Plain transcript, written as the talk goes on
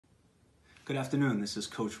Good afternoon. This is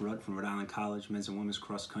Coach Rudd from Rhode Island College Men's and Women's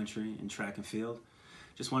Cross Country and Track and Field.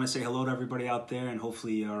 Just want to say hello to everybody out there, and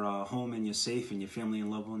hopefully you're home and you're safe, and your family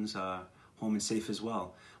and loved ones are home and safe as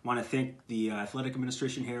well. I want to thank the athletic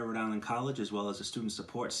administration here at Rhode Island College, as well as the student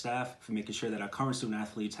support staff, for making sure that our current student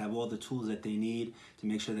athletes have all the tools that they need to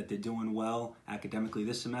make sure that they're doing well academically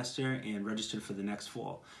this semester and registered for the next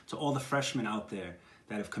fall. To all the freshmen out there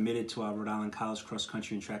that have committed to our Rhode Island College Cross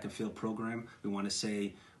Country and Track and Field program, we want to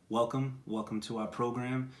say welcome to our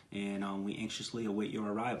program, and we anxiously await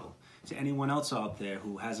your arrival. To anyone else out there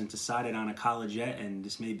who hasn't decided on a college yet, and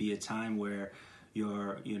this may be a time where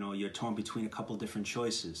you're torn between a couple different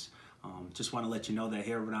choices, just want to let you know that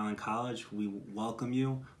here at Rhode Island College, we welcome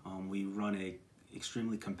you. We run a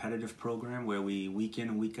extremely competitive program where we week in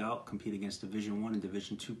and week out compete against Division I and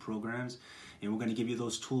Division II programs, and we're going to give you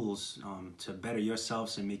those tools to better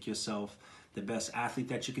yourselves and make yourself the best athlete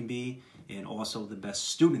that you can be, and also the best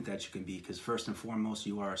student that you can be, because first and foremost,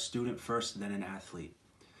 you are a student first, then an athlete.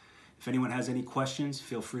 If anyone has any questions,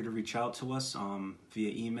 feel free to reach out to us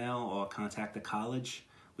via email or contact the college.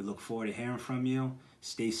 We look forward to hearing from you.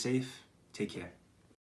 Stay safe. Take care.